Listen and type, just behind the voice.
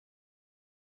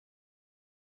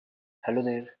Hello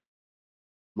there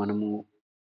మనము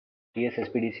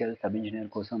TSSPDCL sub engineer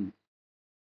కోసం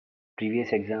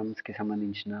previous ఎగ్జామ్స్కి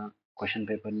సంబంధించిన క్వశ్చన్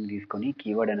పేపర్ని తీసుకొని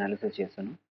కీవర్డ్ అనాలిసిస్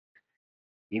చేస్తాను.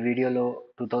 ఈ వీడియోలో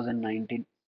 2018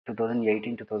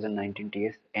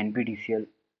 TSNPDCL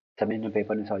సబ్ ఇంజనీర్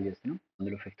పేపర్ని సాల్వ్ చేస్తాను.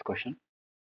 అందులో fifth question,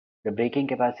 the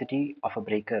breaking capacity of a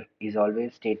breaker is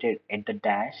always stated at the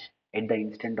dash at the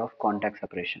instant of contact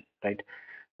separation, right?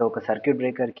 So ఒక circuit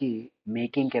బ్రేకర్కి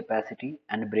making capacity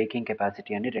and breaking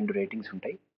capacity అని రెండు ratings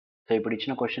ఉంటాయి. So ఇప్పుడు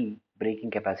ఇచ్చిన question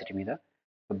breaking capacity మీద.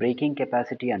 Breaking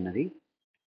capacity అన్నది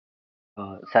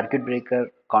circuit breaker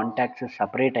contacts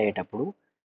separate అయ్యేటప్పుడు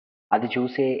అది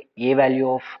చూసే ఏ వాల్యూ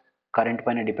ఆఫ్ కరెంట్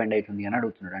పైన డిపెండ్ అవుతుంది అని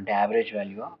అడుగుతున్నాడు. అంటే average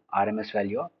value, RMS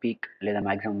value, peak లేదా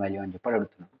మాక్సిమం వాల్యూ అని చెప్పి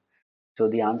అడుగుతున్నాడు.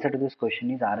 So the answer to this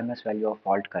question is RMS value of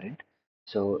fault current.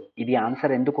 So ఇది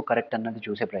ఆన్సర్ ఎందుకు కరెక్ట్ అన్నది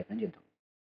చూసే ప్రయత్నం చేద్దాం.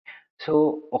 సో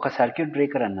ఒక సర్క్యూట్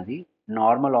బ్రేకర్ అన్నది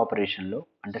నార్మల్ ఆపరేషన్లో,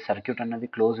 అంటే సర్క్యూట్ అన్నది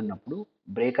క్లోజ్ ఉన్నప్పుడు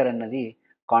బ్రేకర్ అన్నది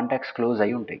కాంటాక్ట్స్ క్లోజ్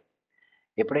అయి ఉంటాయి.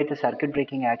 ఎప్పుడైతే సర్క్యూట్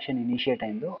బ్రేకింగ్ యాక్షన్ ఇనిషియేట్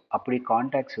అయిందో అప్పుడు ఈ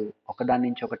కాంటాక్ట్స్ ఒకదాని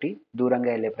నుంచి ఒకటి దూరంగా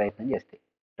వెళ్ళే ప్రయత్నం చేస్తాయి,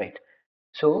 రైట్?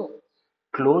 సో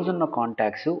క్లోజ్ ఉన్న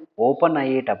కాంటాక్ట్స్ ఓపెన్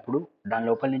అయ్యేటప్పుడు దాని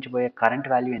లోపల నుంచి పోయే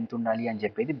కరెంట్ వాల్యూ ఎంత ఉండాలి అని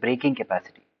చెప్పేది breaking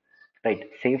capacity, right?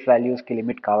 Safe వాల్యూస్కి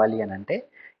limit కావాలి అని అంటే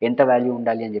ఎంత వాల్యూ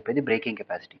ఉండాలి అని చెప్పేది బ్రేకింగ్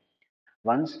కెపాసిటీ.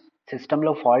 వన్స్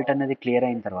సిస్టంలో ఫాల్ట్ అనేది క్లియర్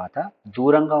అయిన తర్వాత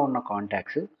దూరంగా ఉన్న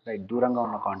కాంటాక్ట్స్, రైట్, దూరంగా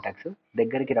ఉన్న కాంటాక్ట్స్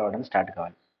దగ్గరికి రావడం స్టార్ట్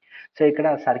కావాలి. సో ఇక్కడ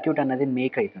సర్క్యూట్ అనేది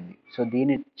మేక్ అవుతుంది. సో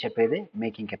దీన్ని చెప్పేదే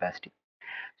మేకింగ్ కెపాసిటీ.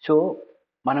 సో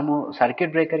మనము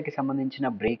సర్క్యూట్ బ్రేకర్కి సంబంధించిన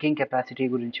బ్రేకింగ్ కెపాసిటీ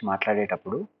గురించి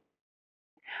మాట్లాడేటప్పుడు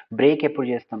బ్రేక్ ఎప్పుడు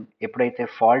చేస్తాం? ఎప్పుడైతే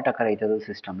ఫాల్ట్ అక్కర్ అవుతుందో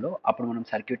సిస్టంలో అప్పుడు మనం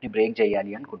సర్క్యూట్ని బ్రేక్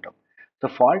చేయాలి అనుకుంటాం. సో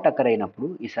ఫాల్ట్ అక్కర్ అయినప్పుడు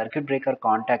ఈ సర్క్యూట్ బ్రేకర్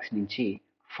కాంటాక్ట్స్ నుంచి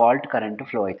ఫాల్ట్ కరెంట్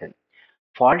ఫ్లో అవుతుంది.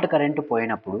 ఫాల్ట్ కరెంట్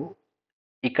పోయినప్పుడు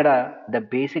ఇక్కడ the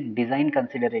basic design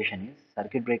consideration is,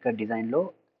 circuit breaker డిజైన్లో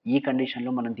ఈ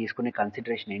కండిషన్లో మనం తీసుకునే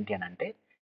కన్సిడరేషన్ ఏంటి అని అంటే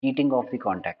heating of the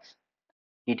contacts.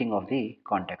 Heating of the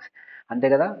contacts అంతే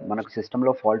కదా. మనకు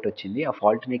సిస్టంలో ఫాల్ట్ వచ్చింది, ఆ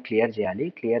ఫాల్ట్ని క్లియర్ చేయాలి.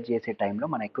 క్లియర్ చేసే టైంలో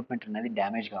మన ఎక్విప్మెంట్ అనేది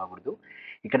డ్యామేజ్ కాకూడదు.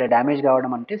 ఇక్కడ డ్యామేజ్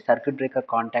కావడం అంటే సర్క్యూట్ బ్రేకర్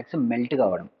కాంటాక్ట్స్ మెల్ట్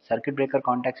కావడం. సర్క్యూట్ బ్రేకర్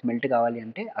కాంటాక్ట్స్ మెల్ట్ కావాలి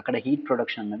అంటే అక్కడ హీట్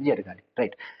ప్రొడక్షన్ అనేది జరగాలి,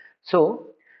 right? So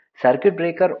circuit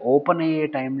breaker open అయ్యే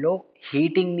టైంలో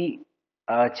హీటింగ్ని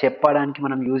చెప్పడానికి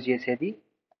మనం యూజ్ చేసేది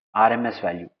ఆర్ఎంఎస్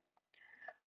వాల్యూ.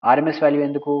 ఆర్ఎంఎస్ వాల్యూ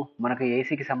ఎందుకు? మనకు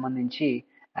ఏసీకి సంబంధించి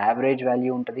యావరేజ్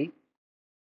వాల్యూ ఉంటుంది,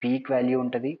 పీక్ వాల్యూ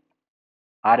ఉంటుంది,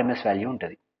 ఆర్ఎంఎస్ వాల్యూ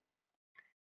ఉంటుంది.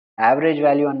 యావరేజ్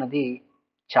వాల్యూ అన్నది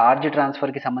ఛార్జ్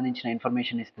ట్రాన్స్ఫర్కి సంబంధించిన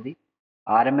ఇన్ఫర్మేషన్ ఇస్తుంది.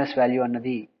 ఆర్ఎంఎస్ వాల్యూ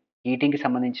అన్నది హీటింగ్కి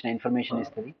సంబంధించిన ఇన్ఫర్మేషన్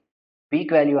ఇస్తుంది.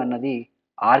 పీక్ వాల్యూ అన్నది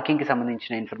ఆర్కింగ్కి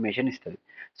సంబంధించిన ఇన్ఫర్మేషన్ ఇస్తుంది.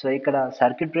 సో ఇక్కడ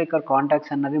సర్క్యూట్ బ్రేకర్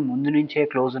కాంటాక్ట్స్ అన్నవి ముందు నుంచే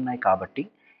క్లోజ్ ఉన్నాయి కాబట్టి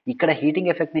ఇక్కడ హీటింగ్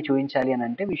ఎఫెక్ట్ని చూపించాలి అని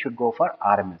అంటే we should go for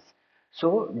RMS. So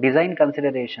design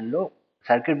కన్సిడరేషన్లో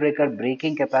circuit breaker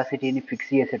breaking కెపాసిటీని ఫిక్స్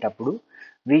చేసేటప్పుడు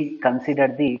we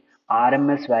consider the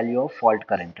RMS value of fault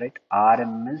current, right?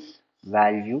 RMS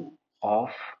value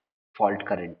of fault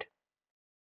current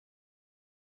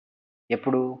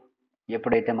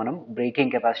ఎప్పుడైతే మనం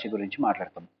బ్రేకింగ్ కెపాసిటీ గురించి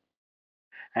మాట్లాడతాం.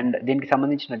 అండ్ దీనికి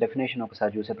సంబంధించిన డెఫినేషన్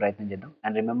ఒకసారి చూసే ప్రయత్నం చేద్దాం.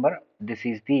 And remember, this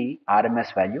is the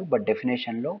RMS value, but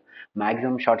డెఫినేషన్లో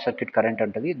maximum short circuit current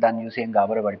ఉంటుంది. దాన్ని చూసి ఏం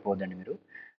గాబర పడిపోదండి మీరు.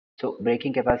 So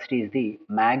breaking capacity is the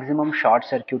maximum short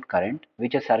circuit current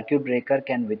which a circuit breaker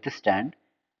can with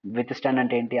stand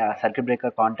అంటే ఏంటి? ఆ సర్క్యూట్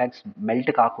బ్రేకర్ కాంటాక్ట్స్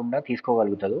మెల్ట్ కాకుండా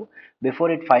తీసుకోగలుగుతుంది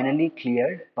before it finally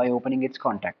cleared by opening it's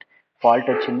contact. Fault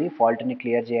వచ్చింది, ఫాల్ట్ని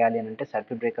క్లియర్ చేయాలి అని అంటే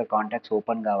సర్క్యూట్ బ్రేకర్ కాంటాక్ట్స్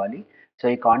ఓపెన్ కావాలి. So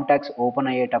ఈ కాంటాక్ట్స్ ఓపెన్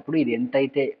అయ్యేటప్పుడు ఇది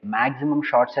ఎంతైతే మ్యాక్సిమం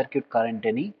షార్ట్ సర్క్యూట్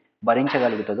కరెంట్ని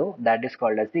భరించగలుగుతుందో that is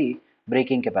called us the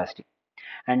breaking capacity.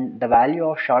 And the value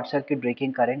of short circuit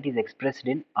breaking current is expressed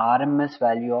in RMS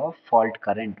value of fault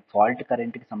current. Fault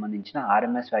current కి సంబంధించిన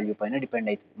RMS value పైన depend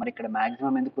అవుతుంది. మరి ఇక్కడ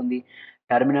maximum ఎందుకు ఉంది?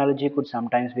 Terminology could some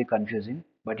times B confusing,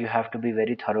 but you have to be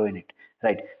very thorough in it,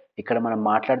 right? ఇక్కడ మనం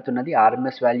మాట్లాడుతున్నది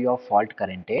RMS value of fault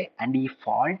కరెంటే. And ఈ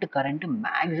ఫాల్ట్ కరెంట్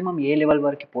మాక్సిమం ఏ లెవెల్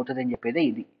వరకు పోతుంది అని చెప్పేదే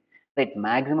ఇది, right?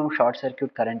 Maximum short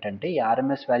circuit current అంటే ఈ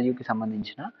ఆర్ఎంఎస్ వాల్యూకి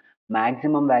సంబంధించిన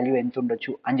మాక్సిమం వాల్యూ ఎంత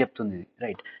ఉండొచ్చు అని చెప్తుంది ఇది,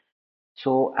 right?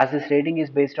 So as this rating is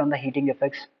based on the heating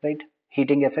effects, right?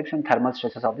 Heating effects and thermal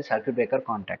stresses of the circuit breaker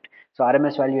contact. So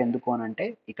RMS value ఎందుకు అని అంటే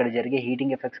ఇక్కడ జరిగే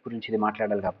హీటింగ్ ఎఫెక్ట్స్ గురించి ఇది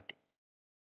మాట్లాడాలి కాబట్టి.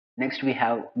 Next we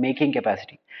have making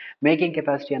capacity. Making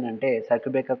capacity అని అంటే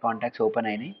సర్క్యూట్ బ్రేకర్ కాంటాక్ట్స్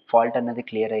ఓపెన్ అయినాయి, ఫాల్ట్ అనేది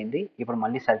క్లియర్ అయింది, ఇప్పుడు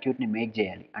మళ్ళీ సర్క్యూట్ని మేక్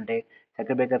చేయాలి అంటే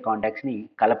సర్క్యూట్ బ్రేకర్ కాంటాక్ట్స్ని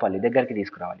కలపాలి, దగ్గరికి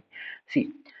తీసుకురావాలి. C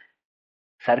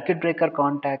circuit breaker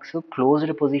contacts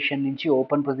closed position నుంచి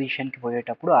ఓపెన్ పొజిషన్కి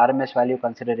పోయేటప్పుడు ఆర్ఎంఎస్ వాల్యూ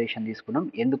కన్సిడరేషన్ తీసుకున్నాం.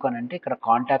 ఎందుకనంటే ఇక్కడ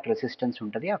కాంటాక్ట్ రెసిస్టెన్స్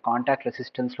ఉంటుంది, ఆ కాంటాక్ట్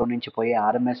రెసిస్టెన్స్లో నుంచి పోయే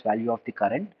RMS value of the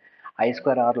current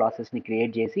I2R లాసెస్ని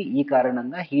create చేసి ఈ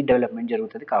కారణంగా హీట్ డెవలప్మెంట్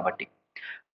జరుగుతుంది కాబట్టి.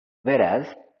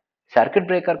 వెరాజ్ సర్క్యూట్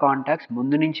బ్రేకర్ కాంటాక్ట్స్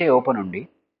ముందు నుంచే ఓపెన్ ఉండి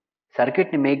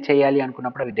సర్క్యూట్ని మేక్ చేయాలి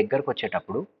అనుకున్నప్పుడు అవి దగ్గరకు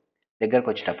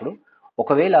వచ్చేటప్పుడు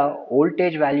ఒకవేళ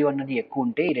వోల్టేజ్ వాల్యూ అన్నది ఎక్కువ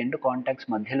ఉంటే ఈ రెండు కాంటాక్ట్స్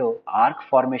మధ్యలో ఆర్క్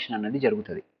ఫార్మేషన్ అన్నది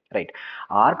జరుగుతుంది. రైట్.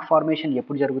 ఆర్క్ ఫార్మేషన్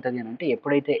ఎప్పుడు జరుగుతుంది అని అంటే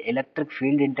ఎప్పుడైతే ఎలక్ట్రిక్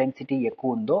ఫీల్డ్ ఇంటెన్సిటీ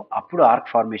ఎక్కువ ఉందో అప్పుడు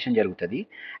ఆర్క్ ఫార్మేషన్ జరుగుతుంది.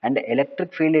 And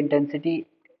electric field intensity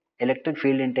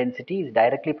is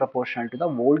directly proportional to the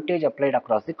voltage applied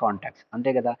across the contacts.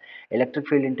 అంతే కదా, electric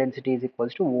field intensity is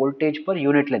equals to voltage per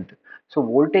unit length. So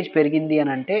voltage పెరిగింది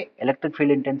అని అంటే electric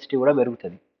field intensity కూడా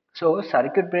పెరుగుతుంది. So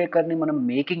circuit బ్రేకర్ని మనం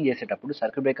making చేసేటప్పుడు,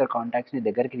 circuit breaker కాంటాక్ట్స్ని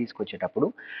దగ్గరికి తీసుకొచ్చేటప్పుడు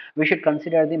we should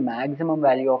consider the maximum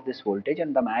value of this voltage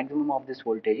and the maximum of this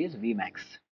voltage is Vmax.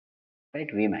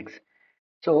 Right, Vmax.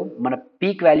 So మన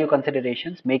peak value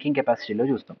considerations making కెపాసిటీలో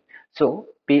చూస్తాం. So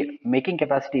making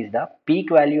capacity is the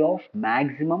peak value of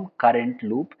maximum current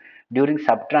loop during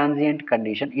sub transient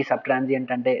condition. ఈ sub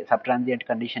transient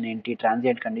condition ఏంటి,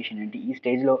 transient condition ఏంటి, ఈ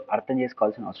స్టేజ్లో అర్థం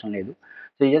చేసుకోవాల్సిన అవసరం లేదు.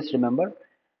 So just remember,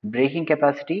 breaking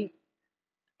capacity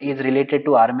is related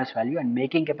to RMS value and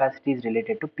making capacity is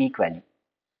related to peak value.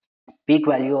 Peak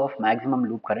value of maximum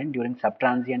loop current during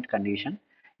subtransient condition,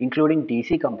 including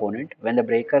DC component when the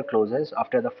breaker closes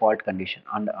after the fault condition,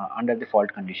 under the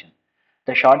fault condition.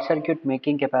 The short circuit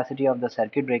making capacity of the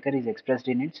circuit breaker is expressed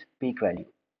in its peak value.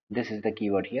 This is the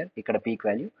keyword here. Ikkada peak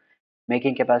value.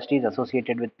 Making capacity is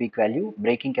associated with peak value.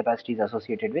 Breaking capacity is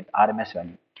associated with RMS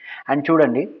value. And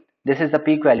చూడండి, this is the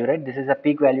peak value, right? This is the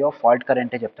peak value of fault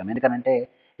current చెప్తాం. ఎందుకంటే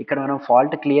ఇక్కడ మనం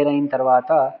fault clear అయిన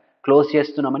తర్వాత close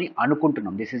చేస్తున్నామని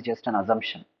అనుకుంటున్నాం. This is just an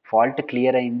assumption. Fault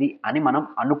clear అయింది అని మనం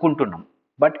అనుకుంటున్నాం,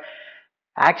 బట్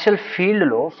యాక్చువల్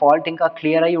ఫీల్డ్లో ఫాల్ట్ ఇంకా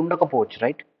క్లియర్ అయి ఉండకపోవచ్చు,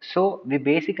 right? So we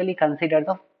basically consider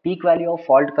the peak value of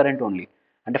fault current only.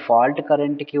 అంటే ఫాల్ట్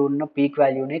కరెంట్కి ఉన్న పీక్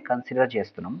వాల్యూని కన్సిడర్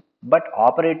చేస్తున్నాం. బట్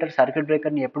ఆపరేటర్ సర్క్యూట్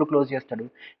బ్రేకర్ని ఎప్పుడు క్లోజ్ చేస్తాడు?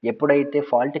 ఎప్పుడైతే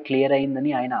ఫాల్ట్ క్లియర్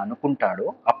అయిందని ఆయన అనుకుంటాడో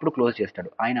అప్పుడు క్లోజ్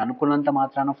చేస్తాడు. ఆయన అనుకున్నంత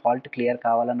మాత్రాన ఫాల్ట్ క్లియర్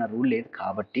కావాలన్న రూల్ లేదు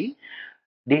కాబట్టి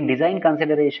దీని డిజైన్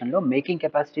కన్సిడరేషన్లో మేకింగ్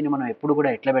కెపాసిటీని మనం ఎప్పుడు కూడా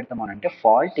ఎట్లా పెడతాము అంటే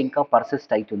ఫాల్ట్ ఇంకా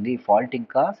పర్సిస్ట్ అవుతుంది, ఫాల్ట్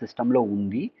ఇంకా సిస్టంలో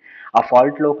ఉంది, ఆ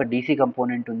ఫాల్ట్లో ఒక డీసీ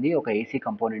కంపోనెంట్ ఉంది, ఒక ఏసీ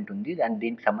కంపోనెంట్ ఉంది, అండ్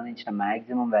దీనికి సంబంధించిన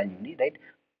మ్యాక్సిమం వాల్యూని, రైట్,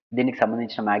 దీనికి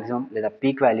సంబంధించిన మ్యాక్సిమం లేదా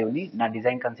పీక్ వాల్యూని నా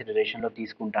డిజైన్ కన్సిడరేషన్లో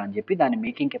తీసుకుంటా అని చెప్పి దాని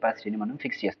మేకింగ్ కెపాసిటీని మనం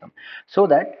ఫిక్స్ చేస్తాం. So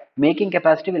that making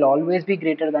capacity will always be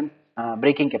greater than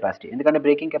breaking capacity. ఎందుకంటే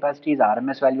breaking capacity is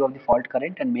RMS value of the fault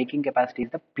current and making capacity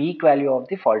is the peak value of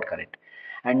the fault current.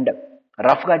 And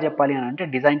రఫ్గా చెప్పాలి అని అంటే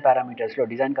design పారామీటర్స్లో,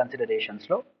 design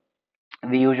కన్సిడరేషన్స్లో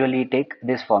we usually take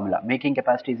this formula. Making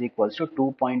capacity is equals to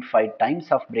 2.5 times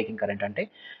of breaking current. అంటే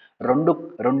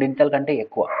రెండింతల కంటే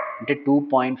ఎక్కువ, అంటే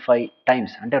 2.5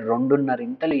 times, అంటే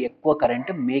 2.5 ఎక్కువ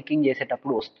కరెంట్ మేకింగ్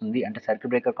చేసేటప్పుడు వస్తుంది, అంటే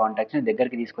సర్క్యూట్ బ్రేకర్ కాంటాక్ట్స్ని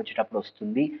దగ్గరికి తీసుకొచ్చేటప్పుడు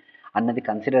వస్తుంది అన్నది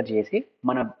కన్సిడర్ చేసి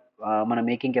మన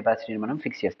మేకింగ్ కెపాసిటీని మనం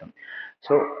ఫిక్స్ చేస్తాం.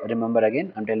 So remember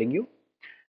again, I'm telling you,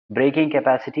 breaking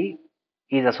capacity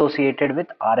is associated with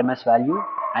RMS value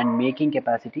and making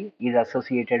capacity is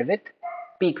associated with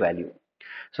peak value.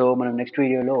 So మనం నెక్స్ట్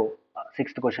వీడియోలో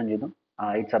 6th క్వశ్చన్ చూద్దాం.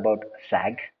 It's about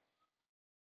సాగ్.